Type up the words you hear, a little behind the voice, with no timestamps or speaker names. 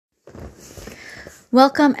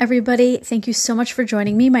Welcome, everybody. Thank you so much for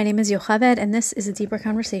joining me. My name is Yocheved, and this is A Deeper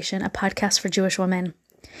Conversation, a podcast for Jewish women.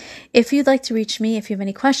 If you'd like to reach me, if you have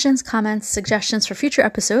any questions, comments, suggestions for future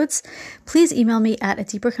episodes, please email me at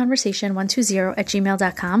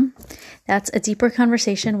adeeperconversation120@gmail.com. That's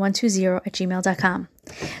adeeperconversation120@gmail.com.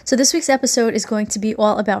 So this week's episode is going to be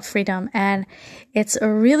all about freedom, and it's a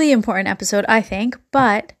really important episode, I think,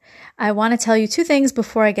 but I want to tell you two things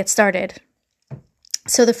before I get started.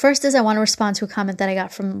 So the first is I want to respond to a comment that I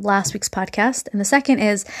got from last week's podcast. And the second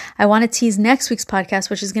is I want to tease next week's podcast,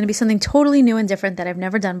 which is going to be something totally new and different that I've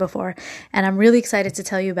never done before. And I'm really excited to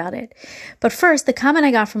tell you about it. But first, the comment I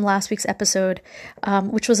got from last week's episode,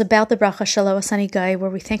 which was about the bracha Shelo, Asani, where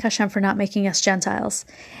we thank Hashem for not making us Gentiles.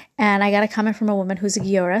 And I got a comment from a woman who's a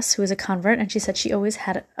Gioris, who is a convert, and she said she always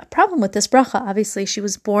had a problem with this bracha. Obviously, she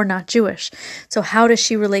was born not Jewish. So how does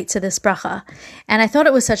she relate to this bracha? And I thought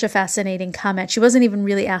it was such a fascinating comment. She wasn't even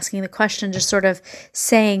really asking the question, just sort of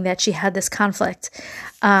saying that she had this conflict.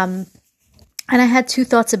 And I had two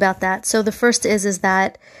thoughts about that. So the first is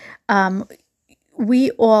that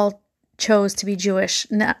we all chose to be Jewish.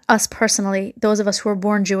 Not us personally, those of us who are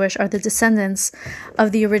born Jewish are the descendants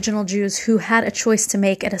of the original Jews who had a choice to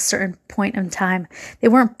make at a certain point in time. They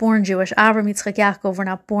weren't born Jewish. Avraham, Yitzchak, Yaakov were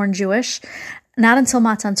not born Jewish. Not until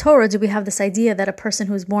Matan Torah do we have this idea that a person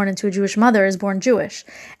who is born into a Jewish mother is born Jewish.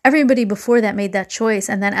 Everybody before that made that choice,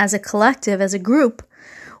 and then as a collective, as a group,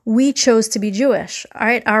 we chose to be Jewish. All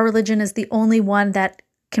right, our religion is the only one that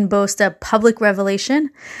can boast a public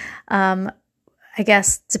revelation. I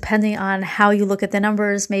guess depending on how you look at the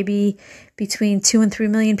numbers, maybe between 2 and 3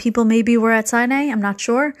 million people maybe were at Sinai. I'm not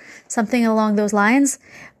sure. Something along those lines.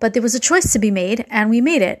 But there was a choice to be made, and we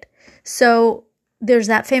made it. So there's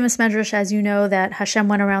that famous medrash, as you know, that Hashem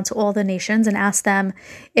went around to all the nations and asked them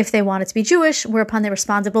if they wanted to be Jewish, whereupon they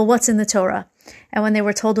responded, well, what's in the Torah? And when they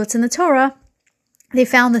were told what's in the Torah, they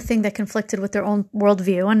found the thing that conflicted with their own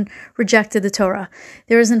worldview and rejected the Torah.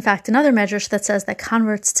 There is, in fact, another medrash that says that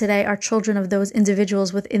converts today are children of those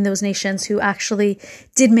individuals within those nations who actually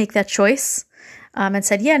did make that choice and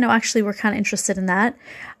said, yeah, no, actually, we're kind of interested in that.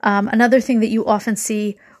 Another thing that you often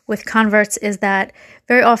see with converts is that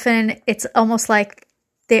very often it's almost like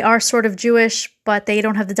they are sort of Jewish, but they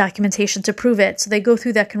don't have the documentation to prove it. So they go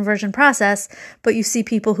through that conversion process, but you see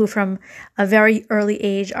people who from a very early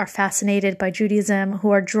age are fascinated by Judaism,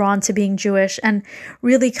 who are drawn to being Jewish, and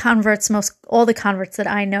really converts, all the converts that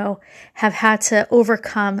I know have had to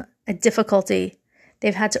overcome a difficulty.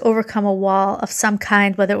 They've had to overcome a wall of some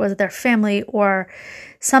kind, whether it was their family or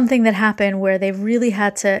something that happened where they've really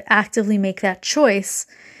had to actively make that choice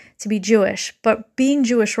to be Jewish. But being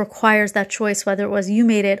Jewish requires that choice, whether it was you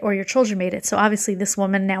made it or your children made it. So obviously this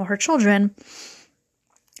woman, now her children,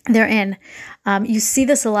 they're in. You see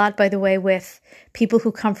this a lot, by the way, with people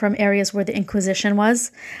who come from areas where the Inquisition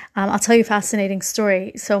was. I'll tell you a fascinating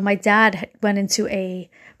story. So my dad went into a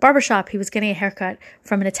barbershop. He was getting a haircut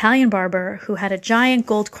from an Italian barber who had a giant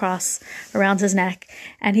gold cross around his neck.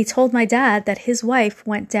 And he told my dad that his wife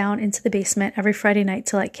went down into the basement every Friday night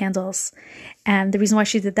to light candles. And the reason why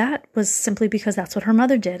she did that was simply because that's what her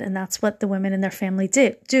mother did. And that's what the women in their family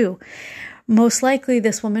do. Most likely,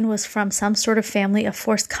 this woman was from some sort of family of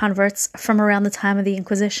forced converts from around the time of the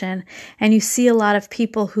Inquisition. And you see a lot of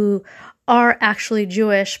people who are actually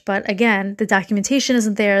Jewish, but again, the documentation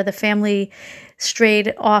isn't there. The family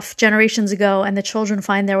strayed off generations ago, and the children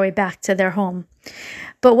find their way back to their home.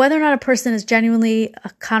 But whether or not a person is genuinely a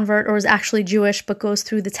convert or is actually Jewish but goes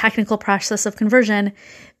through the technical process of conversion,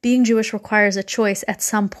 being Jewish requires a choice at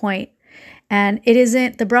some point. And it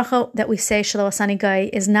isn't, the bracha that we say, Shelo Asani,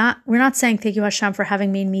 we're not saying thank you Hashem for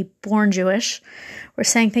having made me born Jewish. We're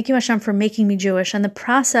saying thank you Hashem for making me Jewish. And the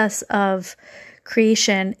process of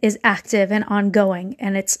creation is active and ongoing,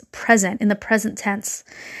 and it's present, in the present tense.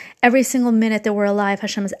 Every single minute that we're alive,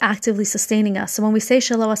 Hashem is actively sustaining us. So when we say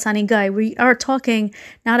Shelo Asani, we are talking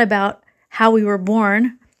not about how we were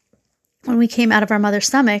born when we came out of our mother's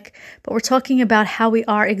stomach, but we're talking about how we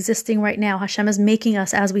are existing right now. Hashem is making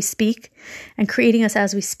us as we speak and creating us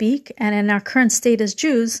as we speak. And in our current state as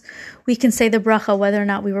Jews, we can say the bracha, whether or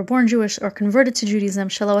not we were born Jewish or converted to Judaism,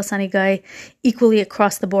 Shelo Asani, equally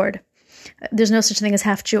across the board. There's no such thing as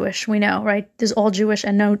half Jewish, we know, right? There's all Jewish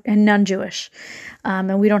and non-Jewish.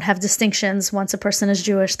 And we don't have distinctions. Once a person is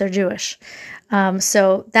Jewish, they're Jewish.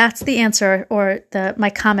 So that's the answer, or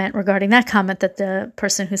my comment regarding that comment that the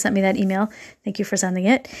person who sent me that email, thank you for sending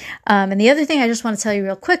it. And the other thing I just want to tell you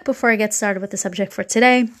real quick before I get started with the subject for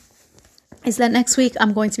today is that next week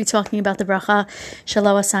I'm going to be talking about the bracha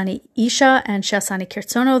Shelo Asani Isha and Asani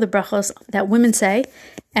Kirtzono, the brachos that women say.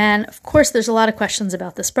 And of course, there's a lot of questions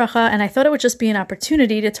about this bracha, and I thought it would just be an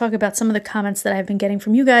opportunity to talk about some of the comments that I've been getting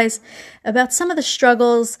from you guys about some of the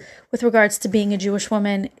struggles with regards to being a Jewish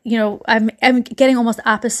woman. You know, I'm getting almost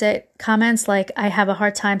opposite comments, like I have a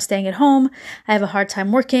hard time staying at home, I have a hard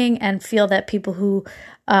time working, and feel that people who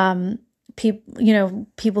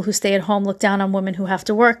people who stay at home look down on women who have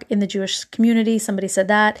to work in the Jewish community. Somebody said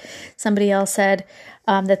that. Somebody else said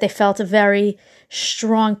that they felt a very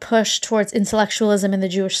strong push towards intellectualism in the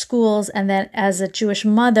Jewish schools, and that as a Jewish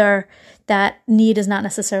mother, that need is not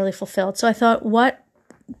necessarily fulfilled. So I thought, what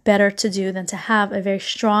better to do than to have a very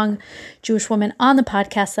strong Jewish woman on the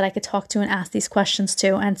podcast that I could talk to and ask these questions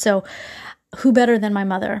to. And so who better than my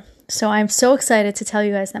mother? So I'm so excited to tell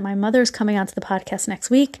you guys that my mother is coming onto the podcast next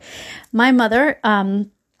week. My mother, Mrs.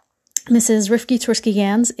 Rifki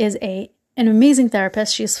Tursky-Gans, is an amazing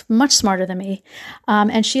therapist. She's much smarter than me.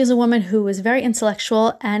 And she is a woman who is very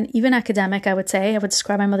intellectual and even academic, I would say. I would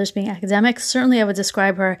describe my mother as being academic. Certainly, I would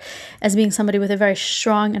describe her as being somebody with a very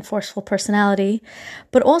strong and forceful personality,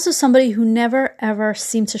 but also somebody who never, ever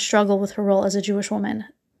seemed to struggle with her role as a Jewish woman,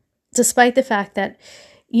 despite the fact that,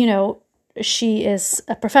 you know, she is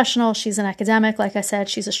a professional, she's an academic, like I said,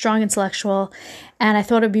 she's a strong intellectual, and I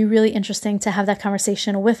thought it'd be really interesting to have that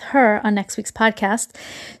conversation with her on next week's podcast.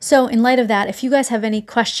 So in light of that, if you guys have any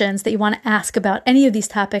questions that you want to ask about any of these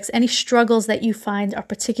topics, any struggles that you find are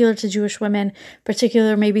particular to Jewish women,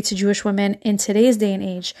 particular maybe to Jewish women in today's day and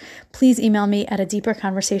age, please email me at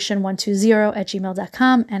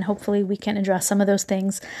adeeperconversation120@gmail.com, and hopefully we can address some of those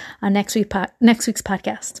things on next week's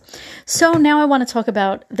podcast. So now I want to talk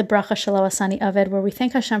about the bracha Shelo Asani Aved, where we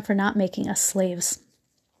thank Hashem for not making us slaves.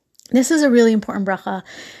 This is a really important bracha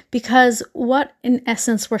because what, in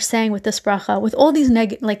essence, we're saying with this bracha, with all these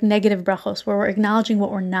negative brachos, where we're acknowledging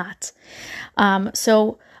what we're not.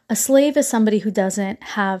 So a slave is somebody who doesn't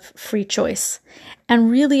have free choice.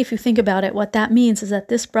 And really, if you think about it, what that means is that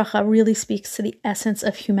this bracha really speaks to the essence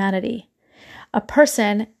of humanity. A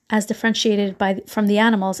person, as differentiated from the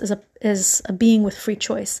animals, is a being with free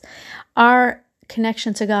choice. Our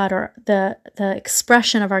connection to God, or the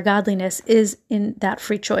expression of our godliness, is in that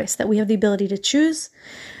free choice, that we have the ability to choose.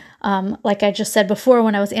 Like I just said before,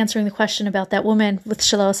 when I was answering the question about that woman with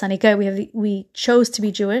Shelo Asani Gai, we chose to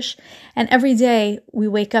be Jewish, and every day we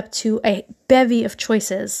wake up to a bevy of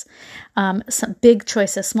choices, some big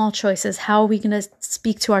choices, small choices. How are we going to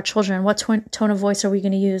speak to our children? What tone of voice are we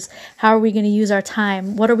going to use? How are we going to use our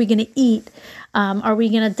time? What are we going to eat? Are we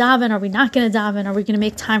going to daven? Are we not going to daven? Are we going to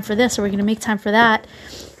make time for this? Are we going to make time for that?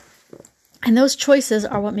 And those choices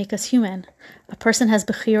are what make us human. A person has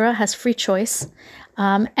bechira, has free choice,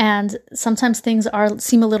 and sometimes things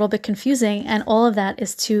seem a little bit confusing, and all of that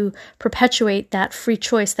is to perpetuate that free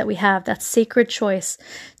choice that we have, that sacred choice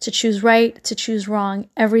to choose right, to choose wrong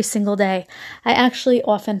every single day. I actually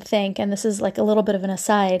often think, and this is like a little bit of an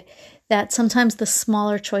aside, that sometimes the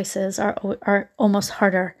smaller choices are almost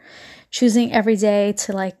harder. Choosing every day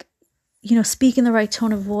to speak in the right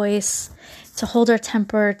tone of voice, to hold our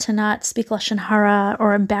temper, to not speak lashon hara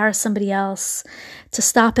or embarrass somebody else, to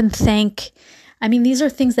stop and think. I mean, these are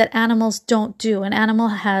things that animals don't do. An animal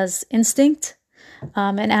has instinct.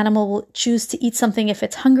 An animal will choose to eat something if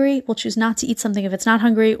it's hungry, will choose not to eat something if it's not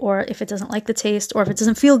hungry, or if it doesn't like the taste, or if it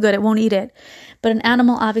doesn't feel good, it won't eat it. But an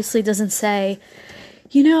animal obviously doesn't say,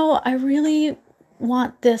 I really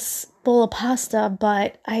want this bowl of pasta,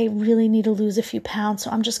 but I really need to lose a few pounds,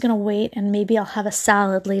 so I'm just going to wait and maybe I'll have a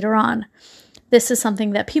salad later on. This is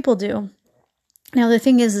something that people do. Now, the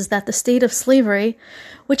thing is that the state of slavery,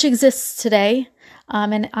 which exists today,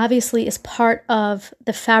 and obviously is part of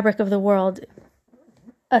the fabric of the world,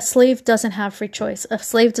 a slave doesn't have free choice. A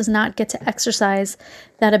slave does not get to exercise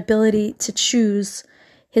that ability to choose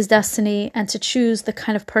his destiny and to choose the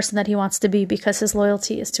kind of person that he wants to be, because his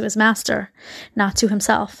loyalty is to his master, not to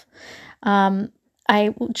himself.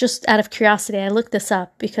 I just, out of curiosity, I looked this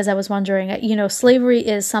up because I was wondering, slavery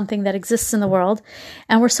is something that exists in the world,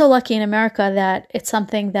 and we're so lucky in America that it's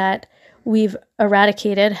something that we've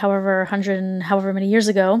eradicated, however many years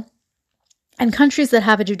ago. And countries that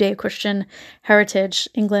have a Judeo-Christian heritage,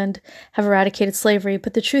 England, have eradicated slavery.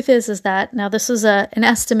 But the truth is that, now this is an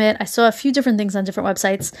estimate, I saw a few different things on different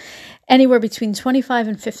websites, anywhere between 25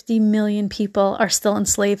 and 50 million people are still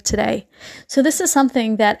enslaved today. So this is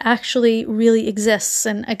something that actually really exists.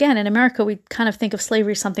 And again, in America, we kind of think of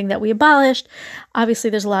slavery as something that we abolished.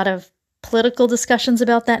 Obviously, there's a lot of political discussions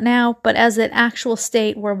about that now, but as an actual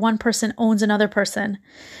state where one person owns another person,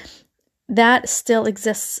 that still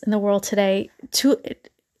exists in the world today.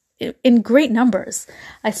 in great numbers.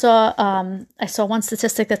 I saw one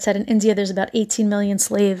statistic that said in India there's about 18 million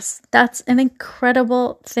slaves. That's an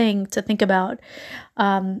incredible thing to think about,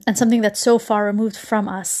 and something that's so far removed from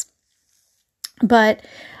us. But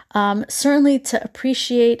certainly to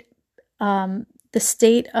appreciate the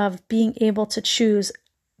state of being able to choose,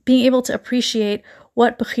 being able to appreciate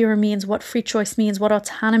what bechira means, what free choice means, what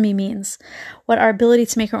autonomy means, what our ability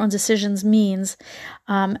to make our own decisions means,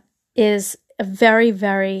 is a very,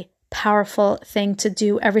 very powerful thing to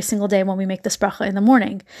do every single day when we make this bracha in the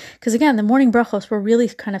morning. Because again, the morning brachos, we're really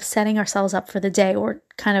kind of setting ourselves up for the day. We're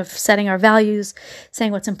kind of setting our values,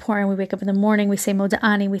 saying what's important. We wake up in the morning, we say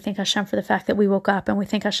Moda'ani, we thank Hashem for the fact that we woke up, and we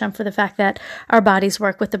thank Hashem for the fact that our bodies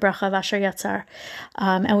work with the bracha of Asher Yatzar.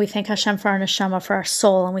 And we thank Hashem for our neshama, for our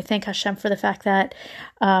soul, and we thank Hashem for the fact that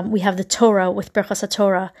we have the Torah with brachas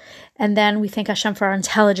HaTorah. And then we thank Hashem for our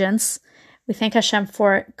intelligence. We thank Hashem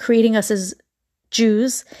for creating us as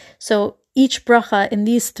Jews. So each bracha in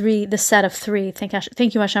these three, the set of three, thank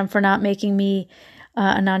you Hashem for not making me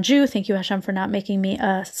a non-Jew. Thank you Hashem for not making me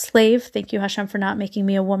a slave. Thank you Hashem for not making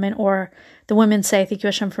me a woman, or the women say, thank you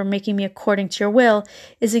Hashem for making me according to your will,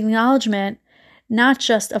 is acknowledgement not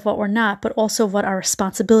just of what we're not, but also of what our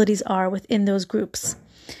responsibilities are within those groups.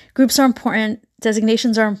 Groups are important,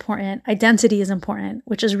 designations are important, identity is important,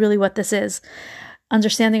 which is really what this is.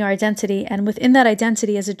 Understanding our identity, and within that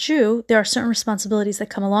identity as a Jew, there are certain responsibilities that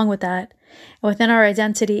come along with that. And within our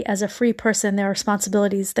identity as a free person, there are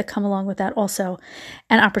responsibilities that come along with that also,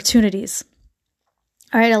 and opportunities.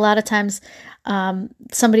 All right, a lot of times,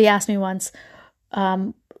 somebody asked me once,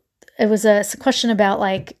 it was a question about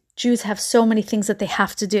like, Jews have so many things that they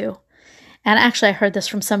have to do. And actually, I heard this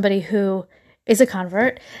from somebody who is a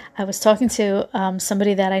convert. I was talking to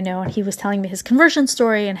somebody that I know, and he was telling me his conversion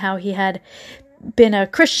story and how he had been a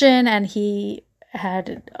Christian, and he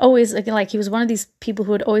had always, like, he was one of these people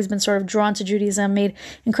who had always been sort of drawn to Judaism, made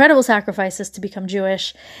incredible sacrifices to become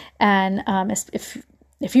Jewish. And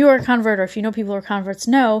if you are a convert, or if you know people who are converts,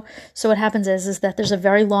 know. So what happens is that there's a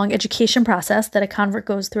very long education process that a convert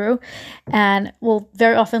goes through, and will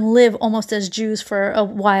very often live almost as Jews for a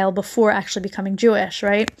while before actually becoming Jewish,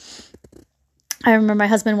 right? I remember my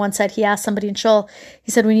husband once said, he asked somebody in shul, he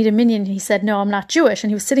said, we need a minyan. He said, no, I'm not Jewish. And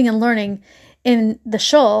he was sitting and learning in the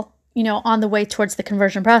shul, on the way towards the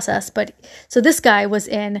conversion process. But so this guy was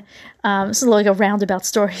in, this is like a roundabout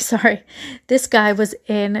story, sorry. This guy was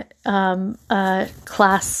in a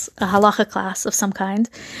class, a halacha class of some kind,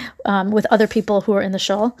 with other people who are in the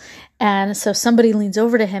shul. And so somebody leans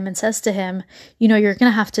over to him and says to him, you're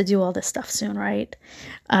going to have to do all this stuff soon, right?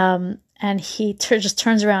 And he just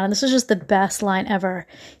turns around, and this was just the best line ever.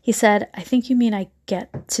 He said, I think you mean I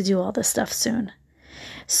get to do all this stuff soon.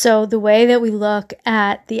 So the way that we look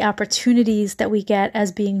at the opportunities that we get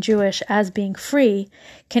as being Jewish, as being free,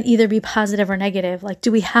 can either be positive or negative. Like,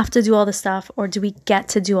 do we have to do all this stuff, or do we get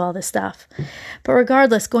to do all this stuff? But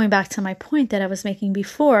regardless, going back to my point that I was making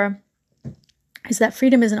before, is that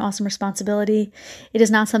freedom is an awesome responsibility. It is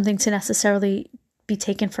not something to necessarily be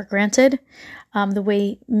taken for granted. The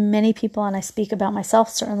way many people, and I speak about myself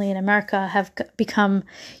certainly in America, have become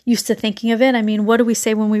used to thinking of it. I mean, what do we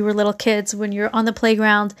say when we were little kids, when you're on the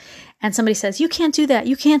playground and somebody says, you can't do that,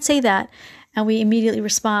 you can't say that, and we immediately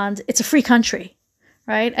respond, it's a free country,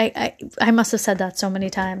 right? I must have said that so many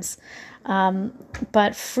times.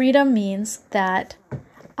 But freedom means that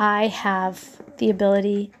I have the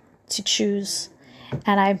ability to choose,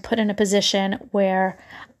 and I'm put in a position where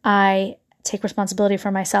I take responsibility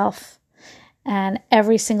for myself. And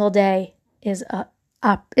every single day is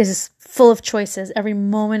full of choices. Every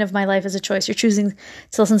moment of my life is a choice. You're choosing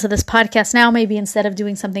to listen to this podcast now, maybe instead of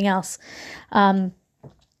doing something else. I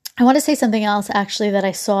want to say something else, actually, that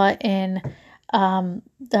I saw in the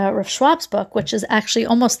Rav Schwab's book, which is actually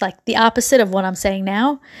almost like the opposite of what I'm saying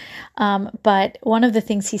now. But one of the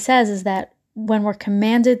things he says is that when we're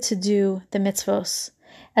commanded to do the mitzvos,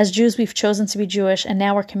 as Jews, we've chosen to be Jewish, and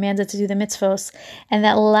now we're commanded to do the mitzvos, and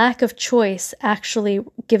that lack of choice actually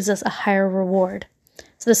gives us a higher reward.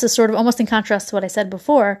 So this is sort of almost in contrast to what I said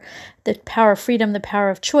before, the power of freedom, the power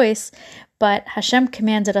of choice, but Hashem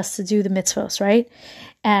commanded us to do the mitzvos, right?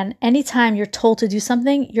 And anytime you're told to do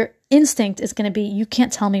something, your instinct is going to be, you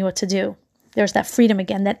can't tell me what to do. There's that freedom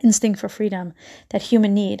again, that instinct for freedom, that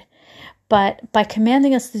human need. But by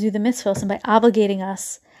commanding us to do the mitzvos and by obligating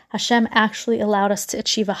us, Hashem actually allowed us to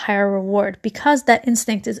achieve a higher reward, because that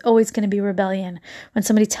instinct is always going to be rebellion when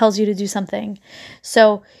somebody tells you to do something.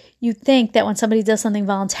 So you think that when somebody does something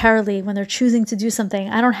voluntarily, when they're choosing to do something,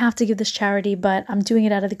 I don't have to give this charity, but I'm doing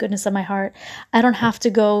it out of the goodness of my heart. I don't have to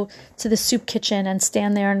go to the soup kitchen and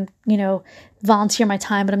stand there and, volunteer my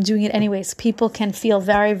time, but I'm doing it anyways. People can feel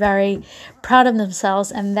very, very proud of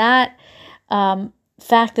themselves. And that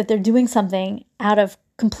fact that they're doing something out of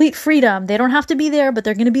complete freedom, they don't have to be there, but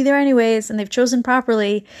they're going to be there anyways, and they've chosen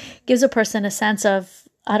properly, gives a person a sense of,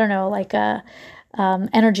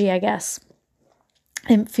 energy, I guess,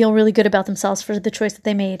 and feel really good about themselves for the choice that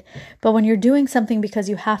they made. But when you're doing something because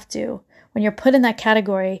you have to, when you're put in that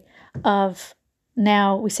category of,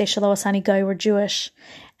 now we say Shelo Asani Goy, we're Jewish,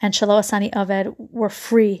 and Shelo Asani Aved, we're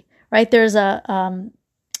free, right? There's obviously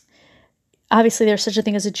there's such a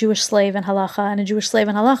thing as a Jewish slave in halacha, and a Jewish slave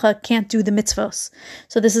in halacha can't do the mitzvos.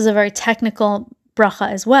 So this is a very technical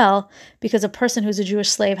bracha as well, because a person who's a Jewish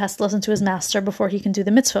slave has to listen to his master before he can do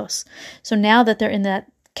the mitzvos. So now that they're in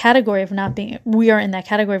that category of not being, we are in that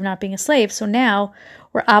category of not being a slave, so now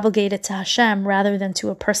we're obligated to Hashem rather than to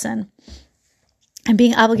a person. And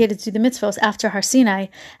being obligated to do the mitzvos after Har Sinai,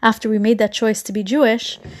 after we made that choice to be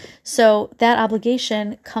Jewish, so that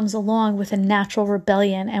obligation comes along with a natural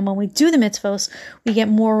rebellion. And when we do the mitzvos, we get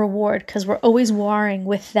more reward because we're always warring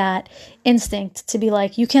with that instinct to be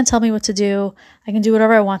like, you can't tell me what to do. I can do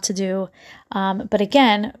whatever I want to do. But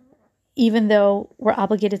again, even though we're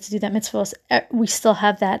obligated to do that mitzvos, we still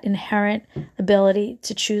have that inherent ability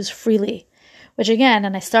to choose freely, which again,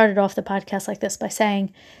 and I started off the podcast like this by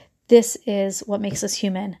saying, this is what makes us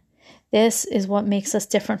human. This is what makes us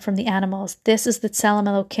different from the animals. This is the Tselem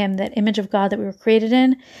Elokim, that image of God that we were created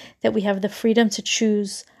in, that we have the freedom to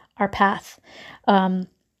choose our path. A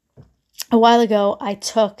while ago, I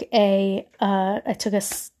took a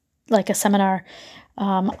seminar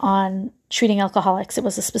on treating alcoholics. It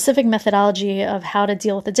was a specific methodology of how to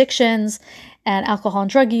deal with addictions and alcohol and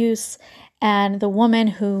drug use. And the woman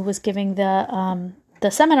who was giving the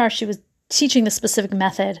seminar, she was teaching the specific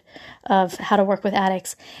method of how to work with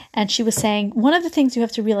addicts. And she was saying, one of the things you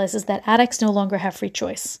have to realize is that addicts no longer have free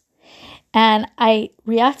choice. And I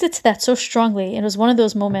reacted to that so strongly. It was one of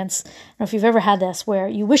those moments, I don't know if you've ever had this, where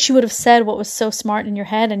you wish you would have said what was so smart in your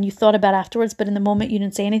head and you thought about afterwards, but in the moment you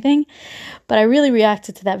didn't say anything. But I really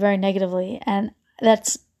reacted to that very negatively. And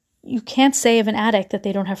you can't say of an addict that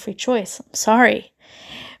they don't have free choice. I'm sorry.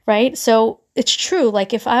 Right? So it's true.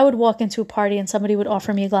 Like if I would walk into a party and somebody would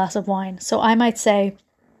offer me a glass of wine, so I might say,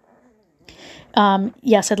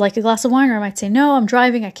 yes, I'd like a glass of wine, or I might say, no, I'm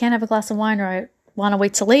driving, I can't have a glass of wine, or I want to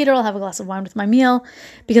wait till later, I'll have a glass of wine with my meal,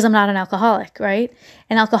 because I'm not an alcoholic, right?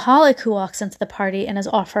 An alcoholic who walks into the party and is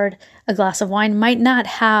offered a glass of wine might not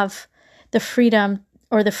have the freedom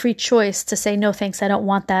or the free choice to say, no, thanks, I don't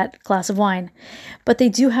want that glass of wine. But they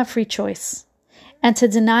do have free choice. And to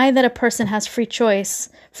deny that a person has free choice,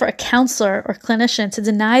 for a counselor or clinician, to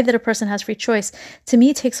deny that a person has free choice, to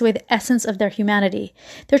me takes away the essence of their humanity.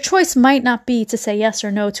 Their choice might not be to say yes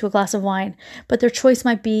or no to a glass of wine, but their choice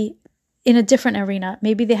might be in a different arena.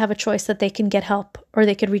 Maybe they have a choice that they can get help or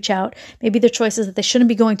they could reach out. Maybe their choice is that they shouldn't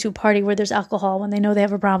be going to a party where there's alcohol when they know they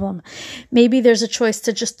have a problem. Maybe there's a choice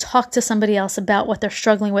to just talk to somebody else about what they're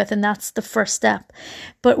struggling with, and that's the first step.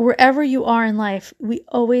 But wherever you are in life, we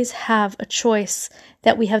always have a choice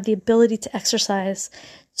that we have the ability to exercise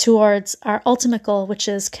towards our ultimate goal, which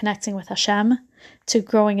is connecting with Hashem, to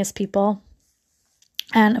growing as people,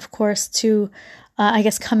 and of course to,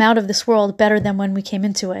 come out of this world better than when we came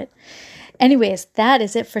into it. Anyways, that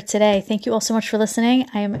is it for today. Thank you all so much for listening.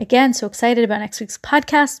 I am, again, so excited about next week's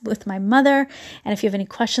podcast with my mother. And if you have any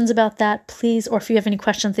questions about that, please, or if you have any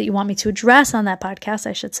questions that you want me to address on that podcast,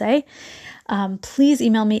 I should say, please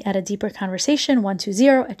email me at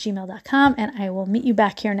adeeperconversation120@gmail.com, and I will meet you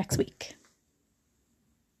back here next week.